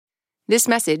This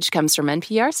message comes from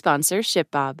NPR sponsor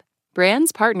ShipBob.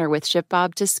 Brands partner with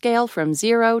ShipBob to scale from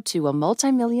zero to a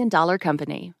multi-million-dollar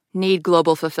company. Need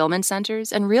global fulfillment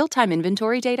centers and real-time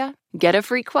inventory data? Get a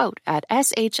free quote at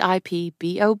shipbob.com.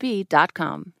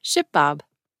 ShipBob.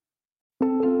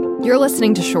 You're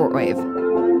listening to Shortwave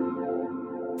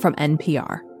from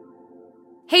NPR.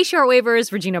 Hey,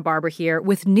 Shortwavers, Regina Barber here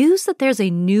with news that there's a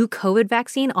new COVID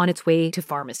vaccine on its way to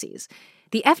pharmacies.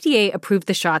 The FDA approved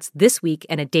the shots this week,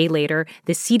 and a day later,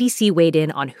 the CDC weighed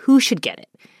in on who should get it.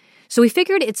 So we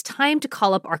figured it's time to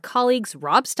call up our colleagues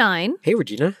Rob Stein. Hey,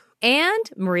 Regina. And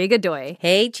Maria Godoy.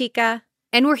 Hey, Chica.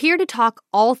 And we're here to talk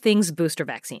all things booster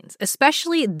vaccines,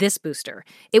 especially this booster.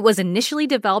 It was initially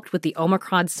developed with the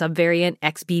Omicron subvariant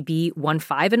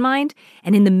XBB.1.5 in mind,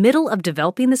 and in the middle of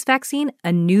developing this vaccine,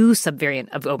 a new subvariant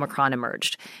of Omicron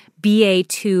emerged,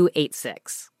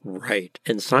 BA.2.86. Right,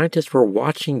 and scientists were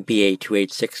watching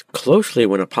BA.2.86 closely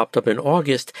when it popped up in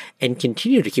August and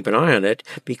continue to keep an eye on it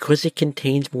because it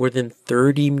contains more than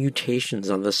 30 mutations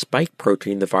on the spike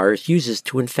protein the virus uses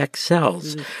to infect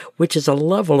cells, which is a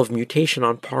level of mutation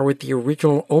on par with the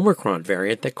original Omicron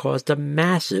variant that caused a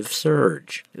massive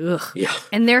surge. Ugh. Yeah.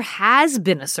 And there has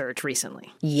been a surge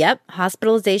recently. Yep,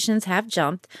 hospitalizations have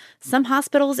jumped. Some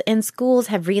hospitals and schools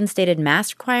have reinstated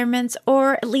mask requirements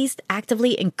or at least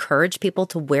actively encourage people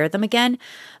to wear them again.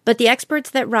 But the experts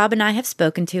that Rob and I have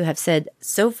spoken to have said,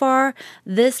 so far,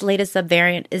 this latest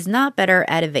subvariant is not better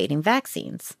at evading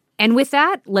vaccines. And with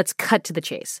that, let's cut to the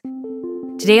chase.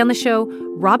 Today on the show,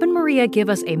 Rob and Maria give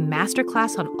us a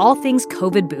masterclass on all things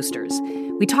COVID boosters.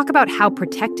 We talk about how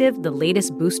protective the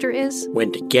latest booster is,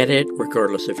 when to get it,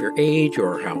 regardless of your age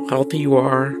or how healthy you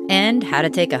are, and how to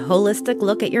take a holistic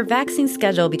look at your vaccine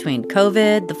schedule between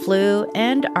COVID, the flu,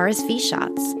 and RSV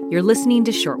shots. You're listening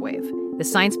to Shortwave, the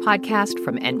science podcast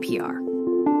from NPR.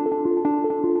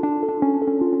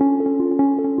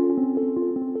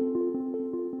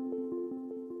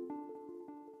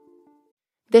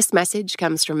 This message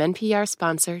comes from NPR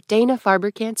sponsor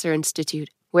Dana-Farber Cancer Institute,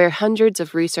 where hundreds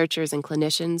of researchers and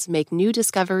clinicians make new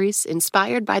discoveries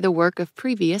inspired by the work of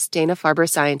previous Dana-Farber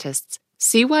scientists.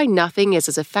 See why nothing is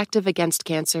as effective against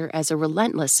cancer as a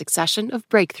relentless succession of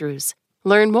breakthroughs.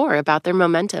 Learn more about their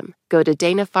momentum. Go to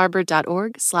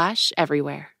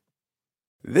danafarber.org/everywhere.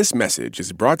 This message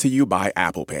is brought to you by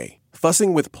Apple Pay.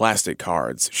 Fussing with plastic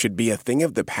cards should be a thing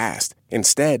of the past.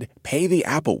 Instead, pay the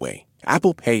Apple way.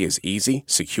 Apple Pay is easy,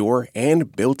 secure,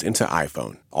 and built into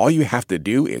iPhone. All you have to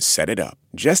do is set it up.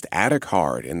 Just add a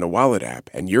card in the Wallet app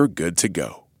and you're good to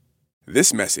go.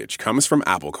 This message comes from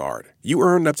Apple Card. You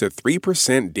earn up to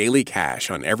 3% daily cash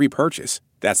on every purchase.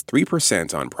 That's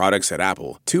 3% on products at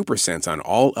Apple, 2% on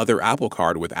all other Apple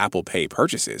Card with Apple Pay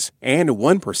purchases, and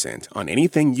 1% on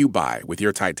anything you buy with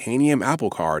your titanium Apple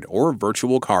Card or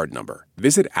virtual card number.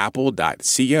 Visit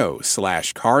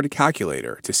apple.co/card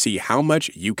calculator to see how much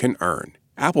you can earn.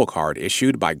 Apple Card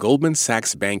issued by Goldman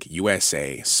Sachs Bank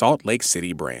USA, Salt Lake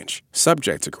City branch.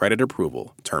 Subject to credit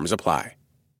approval. Terms apply.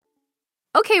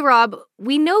 Okay, Rob,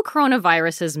 we know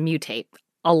coronaviruses mutate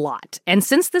a lot. And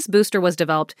since this booster was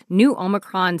developed, new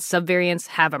Omicron subvariants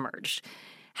have emerged.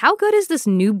 How good is this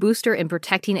new booster in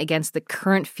protecting against the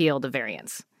current field of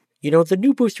variants? You know, the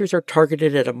new boosters are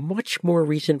targeted at a much more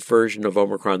recent version of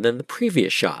Omicron than the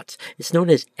previous shots. It's known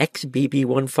as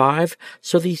XBB.1.5,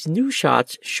 so these new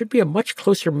shots should be a much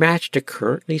closer match to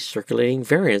currently circulating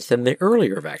variants than the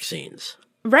earlier vaccines.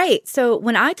 Right. So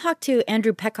when I talked to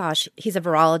Andrew Pekosh, he's a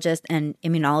virologist and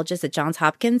immunologist at Johns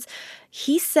Hopkins,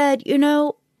 he said,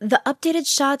 the updated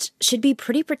shots should be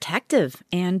pretty protective.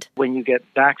 And when you get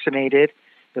vaccinated,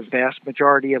 the vast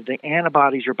majority of the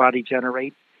antibodies your body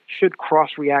generates should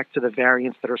cross-react to the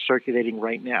variants that are circulating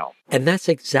right now. And that's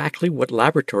exactly what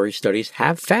laboratory studies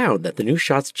have found, that the new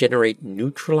shots generate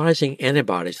neutralizing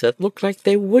antibodies that look like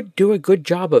they would do a good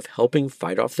job of helping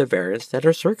fight off the variants that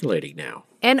are circulating now.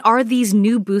 And are these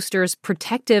new boosters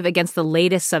protective against the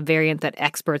latest subvariant that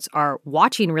experts are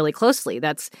watching really closely?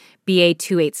 That's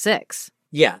BA.2.86.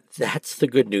 Yeah, that's the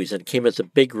good news, and came as a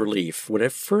big relief. When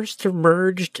it first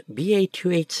emerged,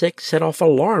 BA.2.86 set off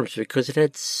alarms because it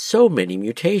had so many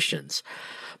mutations.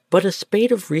 But a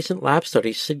spate of recent lab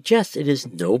studies suggests it is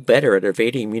no better at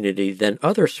evading immunity than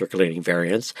other circulating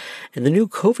variants, and the new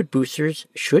COVID boosters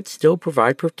should still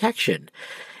provide protection.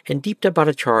 And Deepta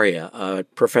Bhattacharya, a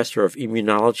professor of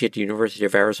immunology at the University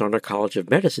of Arizona College of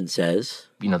Medicine, says,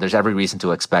 there's every reason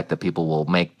to expect that people will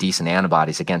make decent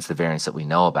antibodies against the variants that we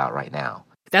know about right now.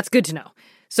 That's good to know.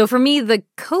 So for me, the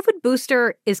COVID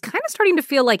booster is kind of starting to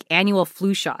feel like annual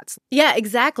flu shots. Yeah,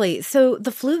 exactly. So the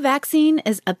flu vaccine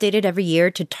is updated every year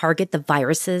to target the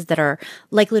viruses that are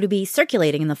likely to be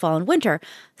circulating in the fall and winter.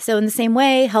 So in the same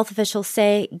way, health officials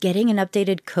say getting an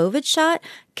updated COVID shot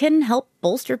can help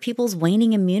bolster people's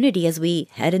waning immunity as we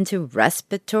head into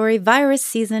respiratory virus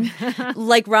season.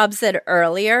 Like Rob said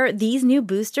earlier, these new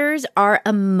boosters are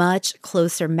a much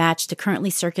closer match to currently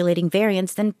circulating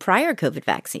variants than prior COVID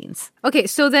vaccines. Okay,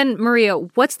 so then, Maria,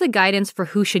 what's the guidance for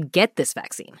who should get this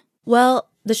vaccine? Well,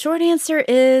 the short answer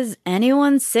is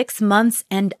anyone 6 months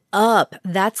and up.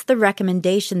 That's the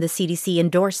recommendation the CDC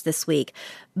endorsed this week.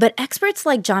 But experts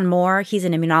like John Moore, he's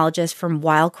an immunologist from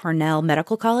Weill Cornell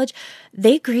Medical College,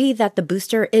 they agree that the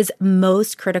booster is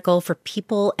most critical for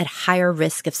people at higher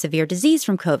risk of severe disease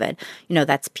from COVID. You know,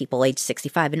 that's people age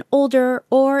 65 and older,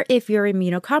 or if you're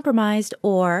immunocompromised,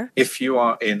 or if you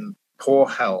are in poor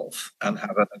health and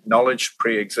have an acknowledged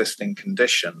pre-existing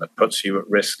condition that puts you at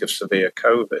risk of severe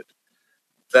COVID,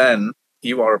 then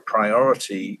you are a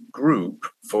priority group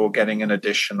for getting an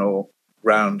additional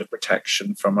round of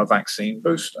protection from a vaccine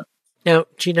booster. Now,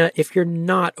 Gina, if you're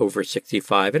not over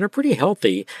 65 and are pretty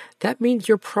healthy, that means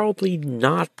you're probably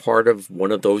not part of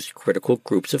one of those critical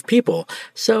groups of people.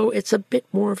 So it's a bit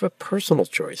more of a personal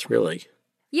choice, really.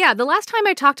 Yeah, the last time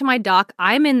I talked to my doc,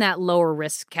 I'm in that lower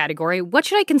risk category. What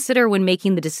should I consider when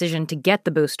making the decision to get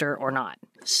the booster or not?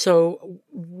 So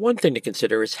one thing to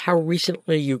consider is how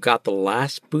recently you got the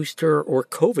last booster or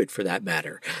COVID for that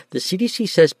matter. The CDC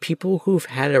says people who've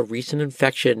had a recent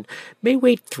infection may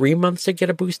wait 3 months to get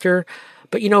a booster.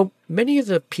 But, you know, many of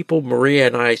the people Maria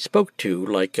and I spoke to,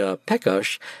 like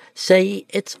Pekash, say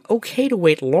it's okay to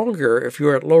wait longer if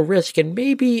you're at low risk, and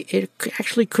maybe it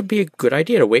actually could be a good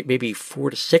idea to wait maybe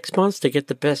 4 to 6 months to get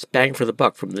the best bang for the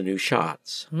buck from the new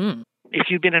shots. If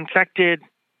you've been infected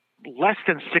less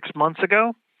than 6 months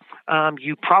ago,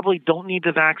 you probably don't need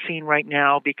the vaccine right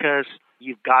now because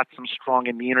you've got some strong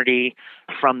immunity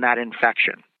from that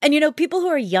infection. And, you know, people who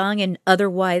are young and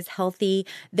otherwise healthy,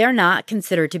 they're not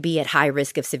considered to be at high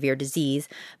risk of severe disease.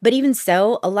 But even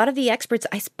so, a lot of the experts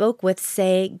I spoke with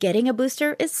say getting a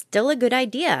booster is still a good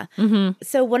idea.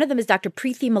 So one of them is Dr.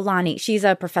 Preethi Malani. She's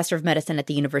a professor of medicine at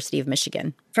the University of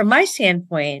Michigan. From my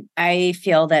standpoint, I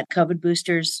feel that COVID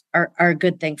boosters are a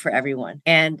good thing for everyone.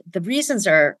 And the reasons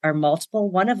are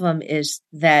multiple. One of them is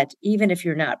that even if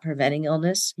you're not preventing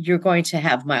illness, you're going to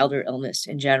have milder illness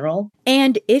in general.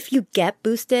 And if you get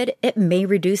boosted, it may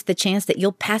reduce the chance that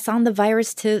you'll pass on the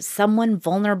virus to someone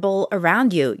vulnerable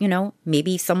around you, you know,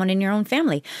 maybe someone in your own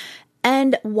family.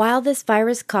 And while this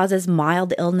virus causes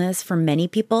mild illness for many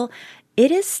people,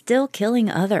 it is still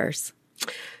killing others.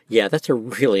 Yeah, that's a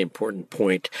really important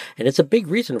point, and it's a big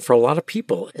reason for a lot of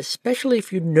people, especially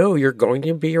if you know you're going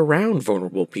to be around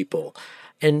vulnerable people.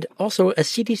 And also, a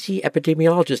CDC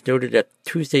epidemiologist noted at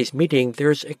Tuesday's meeting,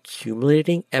 there's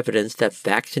accumulating evidence that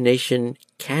vaccination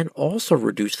can also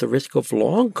reduce the risk of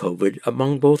long COVID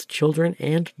among both children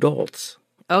and adults.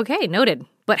 Okay, noted.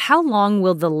 But how long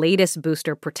will the latest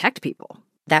booster protect people?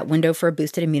 That window for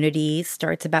boosted immunity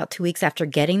starts about 2 weeks after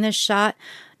getting this shot.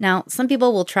 Now, some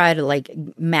people will try to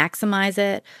maximize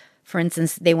it. For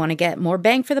instance, they want to get more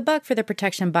bang for the buck for their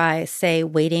protection by, say,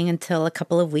 waiting until a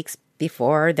couple of weeks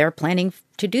before they're planning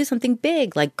to do something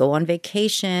big, like go on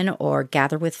vacation or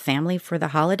gather with family for the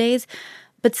holidays.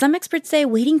 But some experts say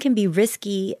waiting can be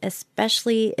risky,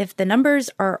 especially if the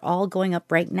numbers are all going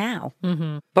up right now.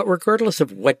 But regardless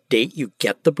of what date you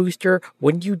get the booster,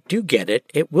 when you do get it,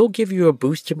 it will give you a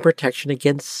boost in protection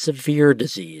against severe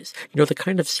disease. You know, the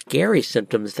kind of scary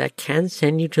symptoms that can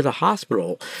send you to the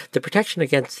hospital. The protection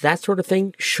against that sort of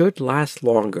thing should last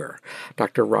longer.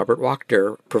 Dr. Robert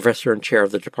Wachter, professor and chair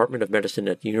of the Department of Medicine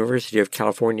at the University of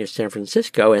California, San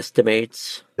Francisco,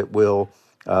 estimates it will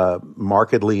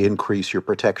markedly increase your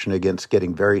protection against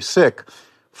getting very sick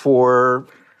for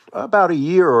about a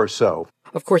year or so.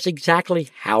 Of course, exactly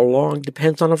how long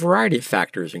depends on a variety of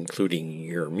factors, including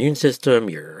your immune system,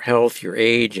 your health, your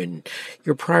age, and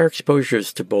your prior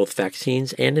exposures to both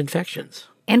vaccines and infections.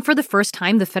 And for the first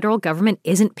time, the federal government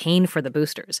isn't paying for the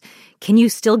boosters. Can you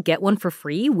still get one for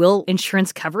free? Will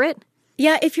insurance cover it?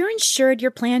 Yeah, if you're insured,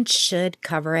 your plan should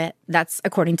cover it. That's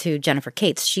according to Jennifer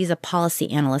Cates. She's a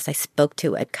policy analyst I spoke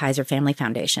to at Kaiser Family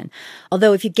Foundation.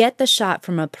 Although if you get the shot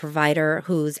from a provider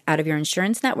who's out of your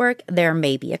insurance network, there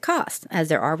may be a cost, as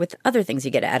there are with other things you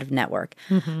get out of network.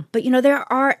 But, you know,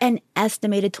 there are an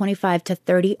estimated 25 to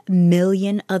 30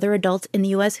 million other adults in the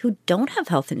U.S. who don't have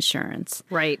health insurance.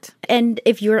 Right. And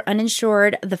if you're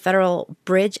uninsured, the federal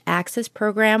Bridge Access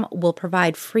Program will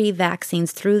provide free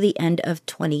vaccines through the end of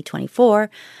 2024. before.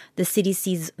 The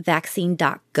CDC's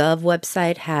vaccine.gov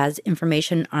website has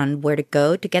information on where to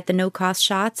go to get the no-cost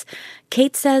shots.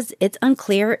 Kate says it's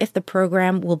unclear if the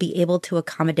program will be able to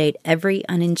accommodate every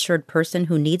uninsured person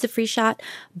who needs a free shot,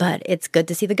 but it's good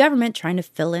to see the government trying to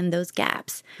fill in those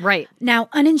gaps. Right. Now,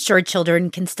 uninsured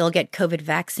children can still get COVID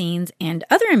vaccines and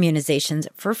other immunizations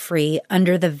for free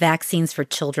under the Vaccines for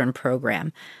Children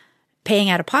program. Paying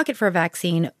out of pocket for a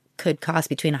vaccine could cost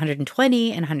between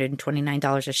 $120 and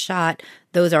 $129 a shot.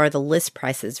 Those are the list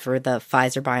prices for the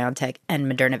Pfizer, BioNTech,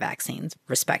 and Moderna vaccines,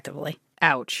 respectively.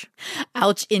 Ouch.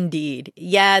 Ouch, indeed.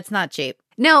 Yeah, it's not cheap.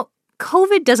 Now,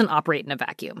 COVID doesn't operate in a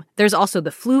vacuum. There's also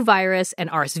the flu virus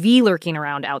and RSV lurking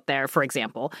around out there, for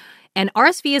example. And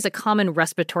RSV is a common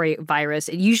respiratory virus.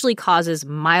 It usually causes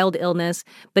mild illness,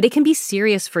 but it can be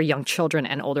serious for young children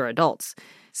and older adults.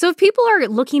 So if people are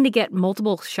looking to get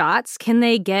multiple shots, can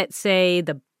they get, say,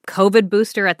 the COVID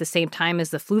booster at the same time as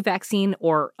the flu vaccine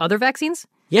or other vaccines?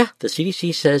 Yeah, the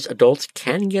CDC says adults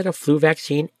can get a flu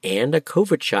vaccine and a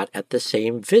COVID shot at the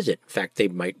same visit. In fact, they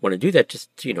might want to do that just,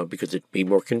 because it'd be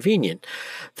more convenient.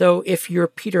 Though if you're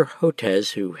Peter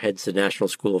Hotez, who heads the National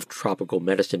School of Tropical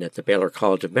Medicine at the Baylor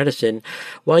College of Medicine,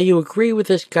 while you agree with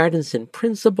this guidance in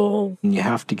principle, you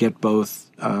have to get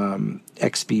both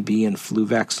XBB and flu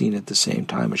vaccine at the same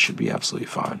time. It should be absolutely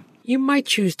fine. You might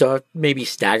choose to maybe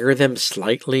stagger them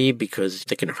slightly because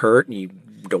they can hurt and you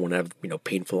don't want to have,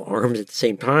 painful arms at the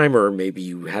same time, or maybe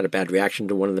you had a bad reaction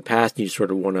to one in the past and you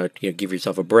sort of want to, give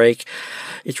yourself a break.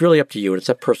 It's really up to you, and it's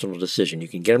a personal decision. You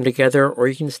can get them together or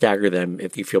you can stagger them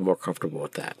if you feel more comfortable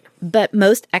with that. But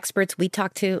most experts we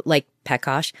talked to, like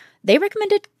Pekosh, they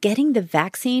recommended getting the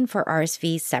vaccine for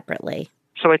RSV separately.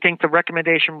 So I think the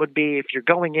recommendation would be if you're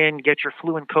going in, get your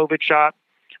flu and COVID shot.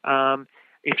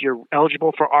 If you're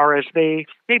eligible for RSV,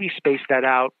 maybe space that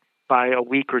out by a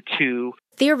week or two.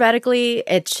 Theoretically,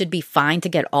 it should be fine to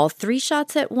get all 3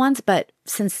 shots at once, but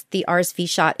since the RSV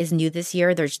shot is new this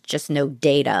year, there's just no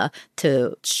data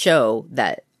to show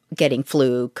that getting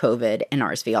flu, COVID, and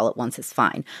RSV all at once is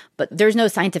fine. But there's no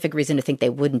scientific reason to think they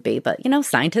wouldn't be. But,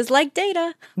 scientists like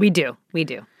data. We do.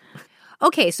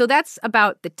 Okay, so that's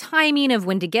about the timing of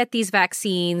when to get these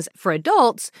vaccines for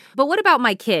adults. But what about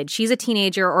my kid? She's a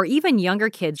teenager or even younger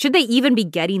kids. Should they even be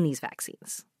getting these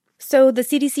vaccines? So the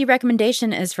CDC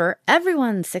recommendation is for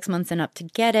everyone 6 months and up to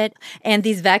get it. And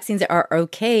these vaccines are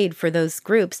okayed for those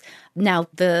groups. Now,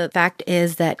 the fact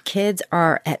is that kids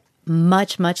are at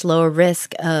much, much lower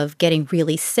risk of getting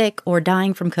really sick or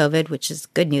dying from COVID, which is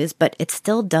good news, but it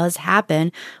still does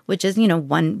happen, which is,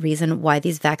 one reason why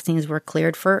these vaccines were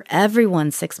cleared for everyone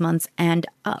 6 months and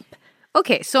up.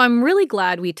 Okay, so I'm really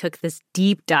glad we took this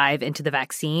deep dive into the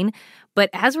vaccine. But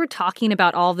as we're talking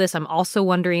about all of this, I'm also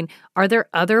wondering, are there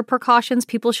other precautions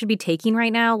people should be taking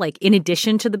right now, like in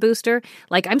addition to the booster?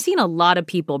 Like I'm seeing a lot of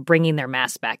people bringing their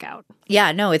masks back out.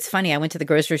 Yeah, no, it's funny. I went to the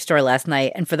grocery store last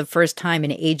night, and for the first time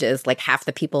in ages, like half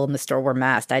the people in the store were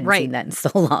masked. I hadn't seen that in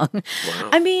so long. Wow.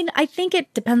 I mean, I think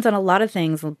it depends on a lot of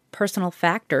things, personal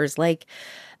factors, like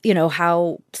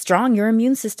how strong your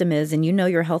immune system is, and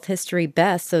your health history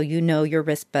best, so your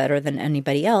risk better than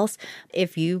anybody else.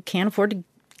 If you can't afford to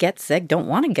get sick, don't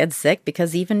want to get sick,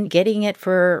 because even getting it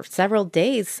for several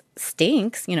days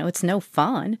stinks, it's no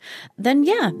fun, then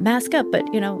yeah, mask up. But,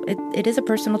 it is a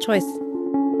personal choice.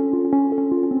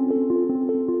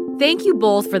 Thank you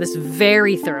both for this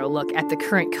very thorough look at the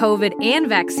current COVID and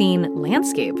vaccine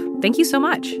landscape. Thank you so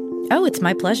much. Oh, it's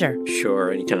my pleasure.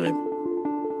 Sure, anytime.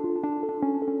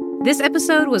 This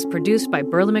episode was produced by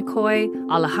Berla McCoy,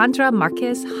 Alejandra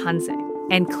Marquez Hanze,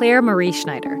 and Claire Marie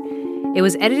Schneider. It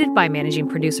was edited by managing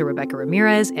producer Rebecca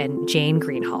Ramirez and Jane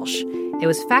Greenhalgh. It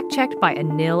was fact-checked by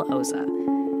Anil Oza.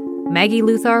 Maggie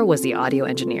Luthar was the audio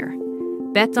engineer.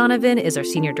 Beth Donovan is our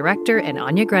senior director, and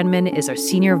Anya Grenman is our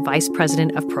senior vice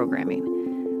president of programming.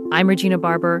 I'm Regina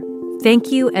Barber.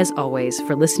 Thank you, as always,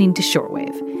 for listening to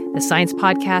Shortwave, the science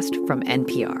podcast from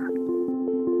NPR.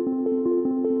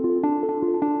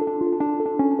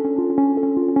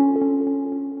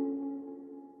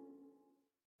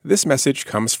 This message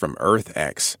comes from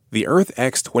EarthX. The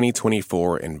EarthX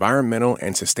 2024 Environmental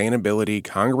and Sustainability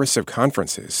Congress of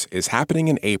Conferences is happening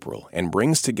in April and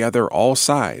brings together all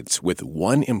sides with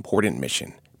one important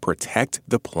mission: protect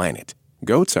the planet.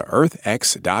 Go to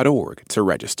earthx.org to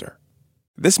register.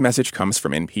 This message comes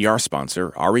from NPR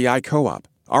sponsor REI Co-op.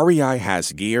 REI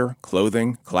has gear,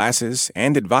 clothing, classes,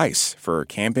 and advice for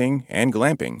camping and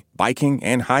glamping, biking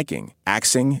and hiking,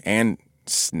 axing and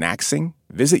snacksing.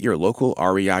 Visit your local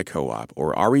REI Co-op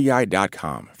or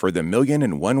rei.com for the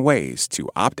 1,000,001 ways to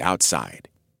opt outside.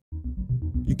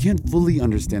 You can't fully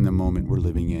understand the moment we're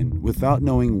living in without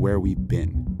knowing where we've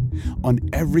been. On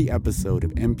every episode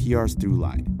of NPR's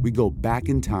Throughline, we go back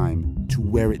in time to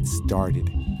where it started.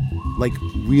 Like,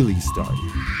 really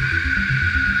started.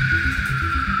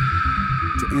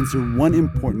 To answer one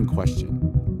important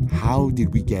question: how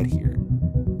did we get here?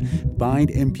 Find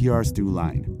NPR's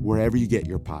Throughline wherever you get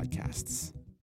your podcasts.